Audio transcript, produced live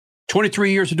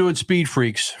23 years of doing Speed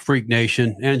Freaks, Freak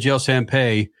Nation. Angelle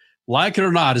Sampey, like it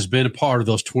or not, has been a part of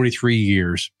those 23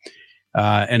 years.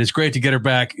 And it's great to get her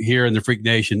back here in the Freak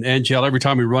Nation. Angelle, every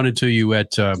time we run into you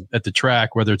at the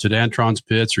track, whether it's at Antron's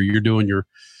pits or you're doing your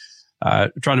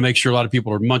trying to make sure a lot of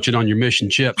people are munching on your Mission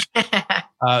chips,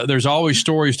 there's always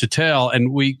stories to tell.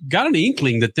 And we got an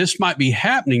inkling that this might be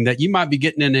happening, that you might be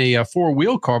getting in a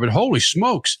four-wheel car, but holy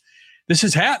smokes, this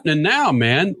is happening now,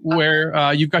 man,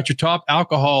 where you've got your top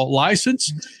alcohol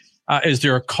license. Is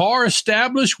there a car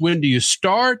established? When do you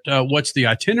start? What's the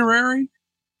itinerary?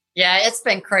 Yeah, it's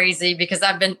been crazy because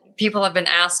people have been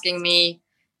asking me,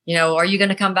 are you going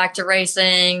to come back to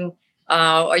racing?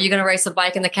 Are you going to race a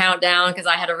bike in the countdown? Because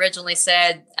I had originally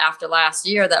said after last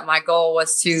year that my goal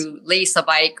was to lease a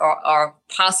bike or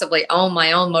possibly own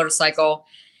my own motorcycle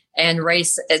and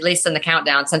race at least in the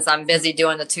countdown, since I'm busy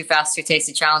doing the Too Fast, Too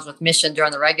Tasty challenge with Mission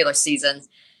during the regular season.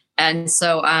 And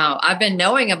so I've been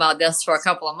knowing about this for a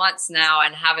couple of months now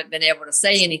and haven't been able to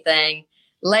say anything.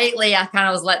 Lately, I kind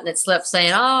of was letting it slip,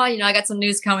 saying, I got some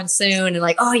news coming soon. And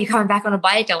like, you're coming back on a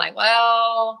bike? I'm like,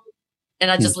 well, and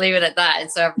I just leave it at that.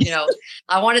 And so,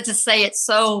 I wanted to say it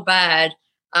so bad.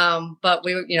 But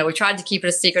we tried to keep it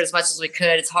a secret as much as we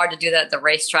could. It's hard to do that at the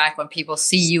racetrack when people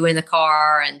see you in the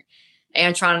car. And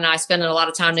Antron and I spending a lot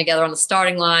of time together on the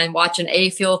starting line, watching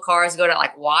A-fuel cars go to,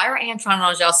 like, why are Antron and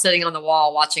Angelle sitting on the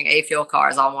wall watching A-fuel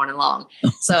cars all morning long?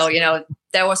 So,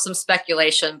 there was some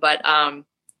speculation, but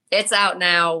it's out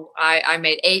now. I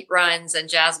made 8 runs in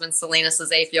Jasmine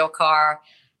Salinas' A-fuel car.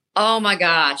 Oh my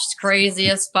gosh,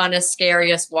 craziest, funnest,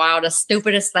 scariest, wildest,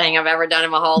 stupidest thing I've ever done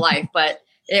in my whole life. But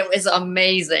it was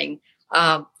amazing.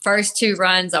 First 2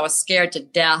 runs, I was scared to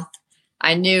death.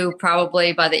 I knew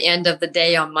probably by the end of the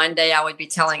day on Monday, I would be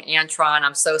telling Antron,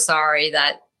 I'm so sorry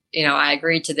that, I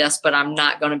agreed to this, but I'm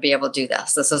not going to be able to do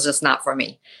this. This is just not for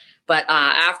me. But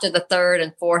after the 3rd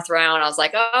and 4th round, I was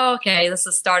like, oh, okay, this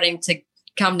is starting to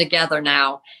come together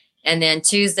now. And then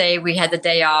Tuesday, we had the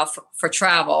day off for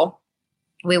travel.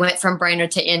 We went from Brainerd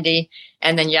to Indy.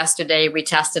 And then yesterday, we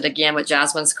tested again with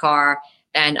Jasmine's car.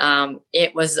 And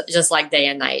it was just like day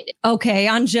and night. Okay,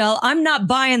 Angelle, I'm not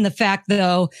buying the fact,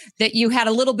 though, that you had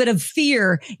a little bit of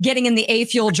fear getting in the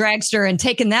A-Fuel Dragster and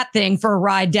taking that thing for a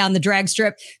ride down the drag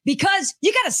strip, because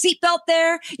you got a seatbelt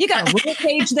there. You got a roll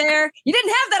cage there. You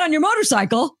didn't have that on your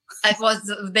motorcycle.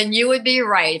 Then you would be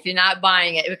right if you're not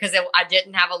buying it, because I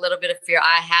didn't have a little bit of fear.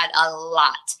 I had a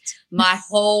lot. My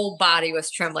whole body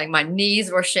was trembling. My knees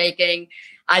were shaking.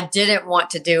 I didn't want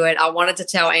to do it. I wanted to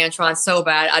tell Antron so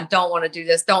bad, I don't want to do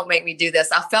this. Don't make me do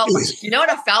this. I felt like, what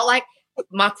I felt like?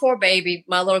 My poor baby,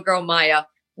 my little girl, Maya,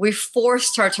 we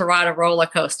forced her to ride a roller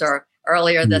coaster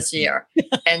earlier this year.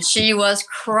 And she was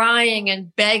crying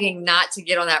and begging not to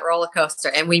get on that roller coaster.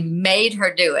 And we made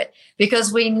her do it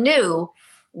because we knew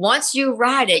once you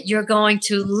ride it, you're going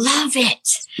to love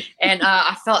it. And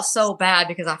I felt so bad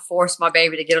because I forced my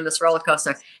baby to get on this roller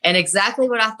coaster. And exactly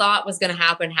what I thought was going to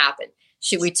happen happened.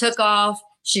 We took off.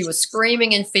 She was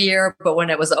screaming in fear, but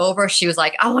when it was over, she was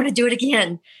like, I want to do it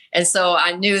again. And so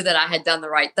I knew that I had done the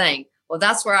right thing. Well,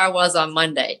 that's where I was on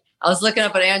Monday. I was looking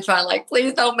up at Antron like,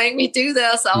 please don't make me do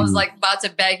this. I was like about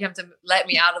to beg him to let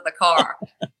me out of the car,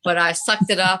 but I sucked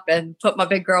it up and put my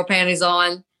big girl panties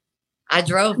on. I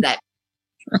drove that.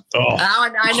 Oh.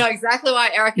 I know exactly why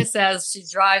Erica says she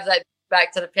drives that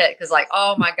back to the pit, because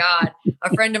oh my God,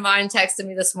 a friend of mine texted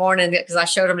me this morning because I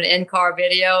showed him an in-car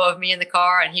video of me in the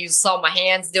car and he saw my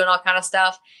hands doing all kind of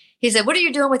stuff. He said, what are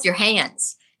you doing with your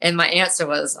hands? And my answer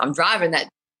was, I'm driving that.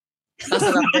 That's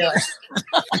what I'm doing.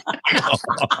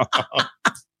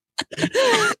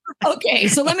 Okay,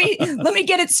 so let me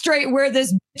get it straight where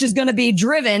this bitch is going to be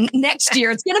driven next year.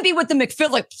 It's going to be with the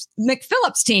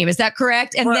McPhillips team. Is that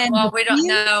correct? And we don't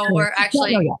know. We're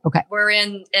actually we're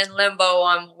in limbo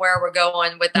on where we're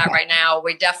going with that right now.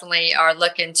 We definitely are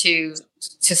looking to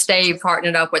stay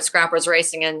partnered up with Scrappers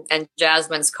Racing and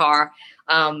Jasmine's car.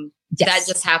 That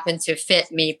just happened to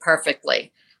fit me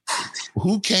perfectly.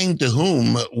 Who came to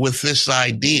whom with this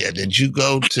idea? Did you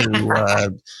go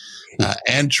to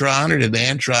Antron, or did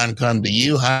Antron come to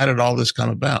you? How did all this come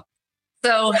about?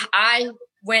 So I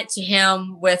went to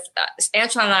him with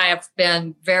Antron and I have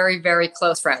been very, very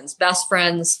close friends, best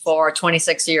friends for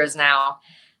 26 years now.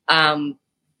 And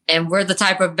we're the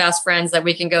type of best friends that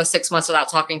we can go 6 months without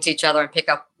talking to each other and pick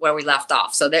up where we left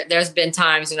off. So there's been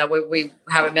times, we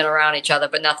haven't been around each other,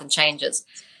 but nothing changes.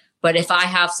 But if I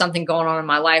have something going on in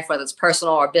my life, whether it's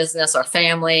personal or business or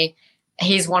family,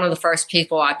 he's one of the first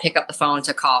people I pick up the phone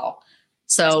to call.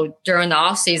 So during the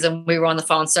off season, we were on the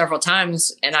phone several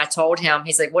times and I told him,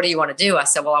 he's like, what do you want to do? I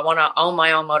said, well, I want to own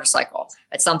my own motorcycle.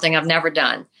 It's something I've never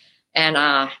done.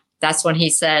 And that's when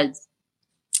he said,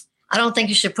 I don't think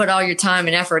you should put all your time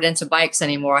and effort into bikes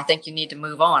anymore. I think you need to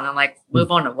move on. I'm like,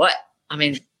 move on to what? I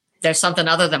mean, there's something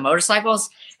other than motorcycles.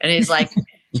 And he's like,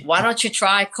 why don't you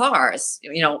try cars?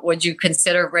 You know, would you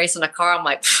consider racing a car? I'm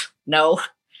like, no,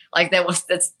 like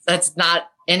that's not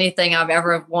anything I've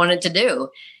ever wanted to do.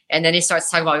 And then he starts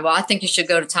talking about, well, I think you should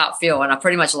go to Top Fuel. And I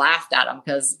pretty much laughed at him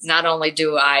because not only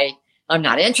I'm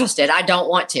not interested, I don't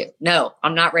want to. No,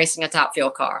 I'm not racing a Top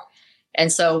Fuel car.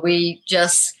 And so we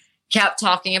just kept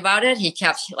talking about it. He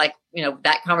kept like, you know,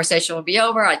 that conversation would be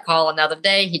over. I'd call another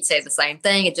day. He'd say the same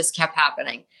thing. It just kept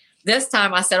happening. This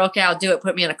time I said, okay, I'll do it.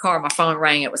 Put me in a car. My phone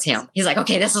rang. It was him. He's like,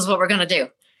 okay, this is what we're going to do.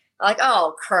 I'm like,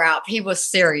 oh crap. He was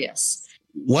serious.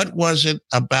 What was it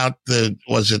about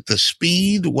was it the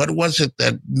speed? What was it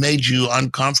that made you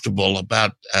uncomfortable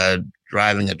about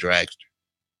driving a dragster?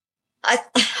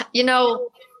 You know,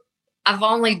 I've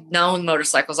only known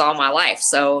motorcycles all my life.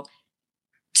 So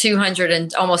 200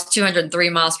 and almost 203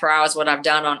 miles per hour is what I've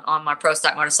done on my pro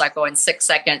stock motorcycle in 6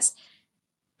 seconds.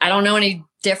 I don't know any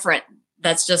different.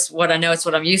 That's just what I know. It's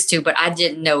what I'm used to, but I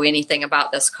didn't know anything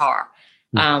about this car.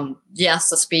 Yes,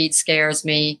 the speed scares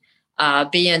me.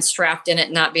 Being strapped in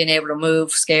it, not being able to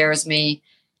move scares me.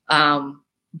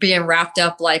 Being wrapped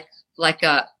up like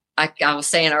I was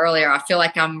saying earlier, I feel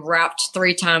like I'm wrapped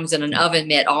 3 times in an oven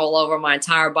mitt all over my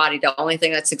entire body. The only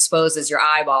thing that's exposed is your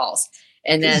eyeballs.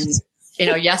 And then, you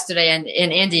know, yesterday in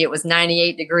Indy, it was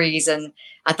 98 degrees and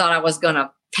I thought I was going to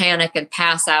panic and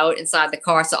pass out inside the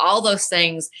car. So all those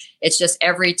things, it's just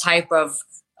every type of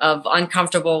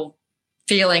uncomfortable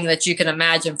feeling that you can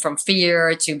imagine, from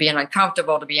fear to being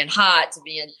uncomfortable, to being hot, to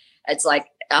being, it's like,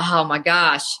 oh my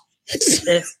gosh,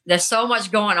 there's so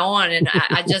much going on. And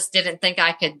I just didn't think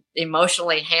I could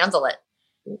emotionally handle it.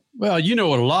 Well, you know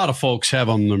what a lot of folks have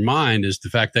on their mind is the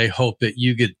fact they hope that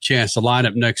you get a chance to line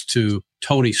up next to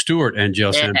Tony Stewart and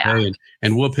Angelle Sampey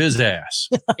and whoop his ass.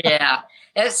 Yeah.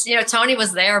 It's, you know, Tony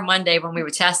was there Monday when we were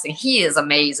testing. He is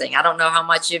amazing. I don't know how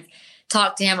much you've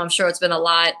talked to him. I'm sure it's been a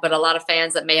lot, but a lot of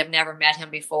fans that may have never met him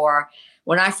before.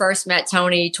 When I first met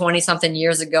Tony 20 something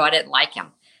years ago, I didn't like him.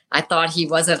 I thought he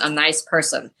wasn't a nice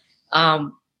person.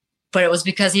 But it was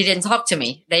because he didn't talk to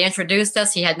me. They introduced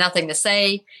us. He had nothing to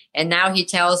say. And now he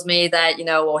tells me that, you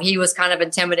know, well, he was kind of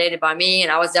intimidated by me and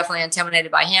I was definitely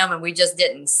intimidated by him. And we just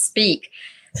didn't speak.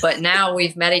 But now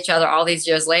we've met each other all these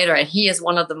years later. And he is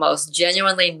one of the most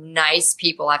genuinely nice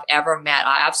people I've ever met.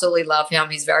 I absolutely love him.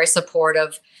 He's very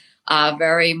supportive,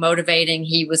 very motivating.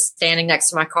 He was standing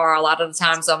next to my car a lot of the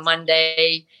times on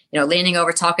Monday, you know, leaning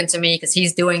over, talking to me because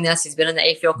he's doing this. He's been in the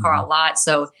A-Fuel car a lot.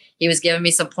 So he was giving me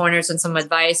some pointers and some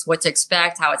advice, what to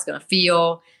expect, how it's going to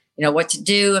feel, you know, what to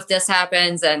do if this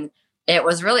happens. And it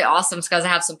was really awesome because I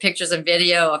have some pictures and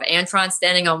video of Antron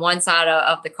standing on one side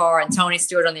of the car and Tony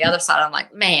Stewart on the other side. I'm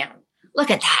like, man,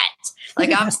 look at that.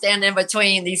 Like I'm standing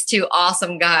between these two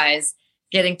awesome guys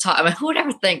getting taught. I mean, who would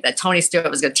ever think that Tony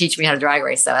Stewart was going to teach me how to drag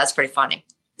race? So that's pretty funny.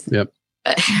 Yep.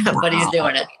 But he's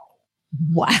doing it.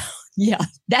 Wow. Yeah,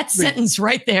 that sentence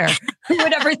right there. Who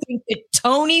would ever think that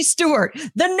Tony Stewart,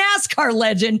 the NASCAR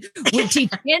legend, would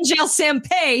teach Angelle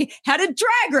Sampey how to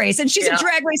drag race? And she's a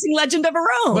drag racing legend of her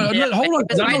own. But hold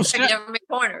on. I took me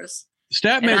pointers.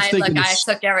 Statman's thinking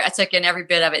I took in every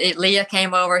bit of it. Leah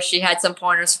came over. She had some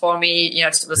pointers for me. You know,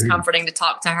 it was comforting to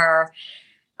talk to her.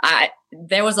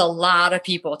 There was a lot of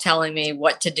people telling me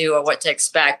what to do or what to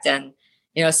expect. And,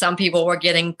 you know, some people were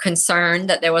getting concerned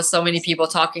that there was so many people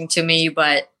talking to me,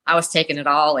 but I was taking it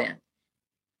all in.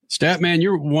 Statman,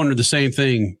 you're wondering the same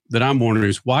thing that I'm wondering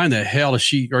is why in the hell are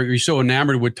you so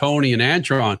enamored with Tony and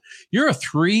Antron? You're a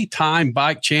 3-time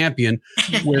bike champion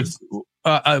with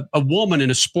a woman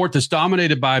in a sport that's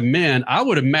dominated by men. I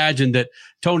would imagine that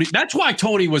Tony, that's why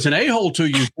Tony was an a-hole to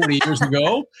you 20 years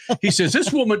ago. He says,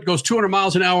 this woman goes 200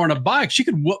 miles an hour on a bike. She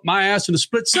could whoop my ass in a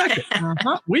split second.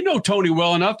 We know Tony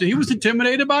well enough that he was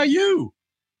intimidated by you.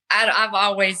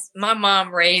 My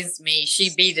mom raised me.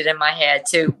 She beat it in my head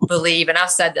to believe, and I've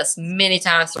said this many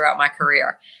times throughout my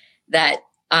career, that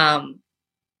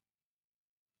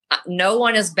no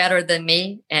one is better than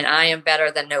me and I am better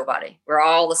than nobody. We're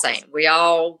all the same. We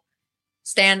all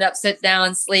stand up, sit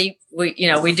down, sleep. We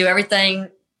do everything.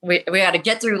 We got to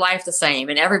get through life the same,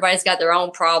 and everybody's got their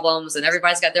own problems and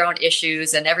everybody's got their own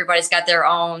issues and everybody's got their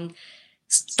own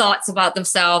thoughts about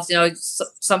themselves. You know,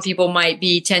 some people might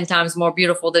be 10 times more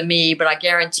beautiful than me, but I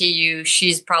guarantee you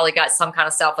she's probably got some kind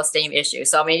of self-esteem issue.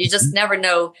 So, I mean, you just never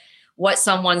know what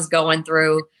someone's going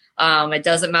through. It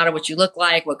doesn't matter what you look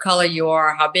like, what color you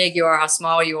are, how big you are, how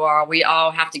small you are. We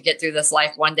all have to get through this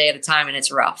life one day at a time, and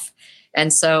it's rough.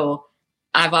 And so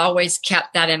I've always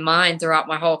kept that in mind throughout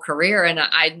my whole career. And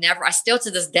I still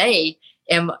to this day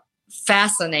am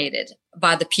fascinated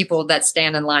by the people that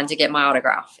stand in line to get my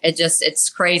autograph. It's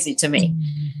crazy to me.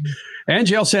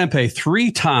 Angelle Sampey,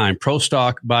 3-time pro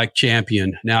stock bike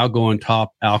champion, now going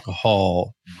top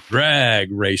alcohol drag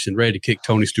racing, ready to kick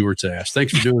Tony Stewart's ass.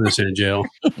 Thanks for doing this, Angelle.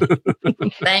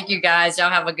 Thank you, guys. Y'all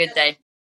have a good day.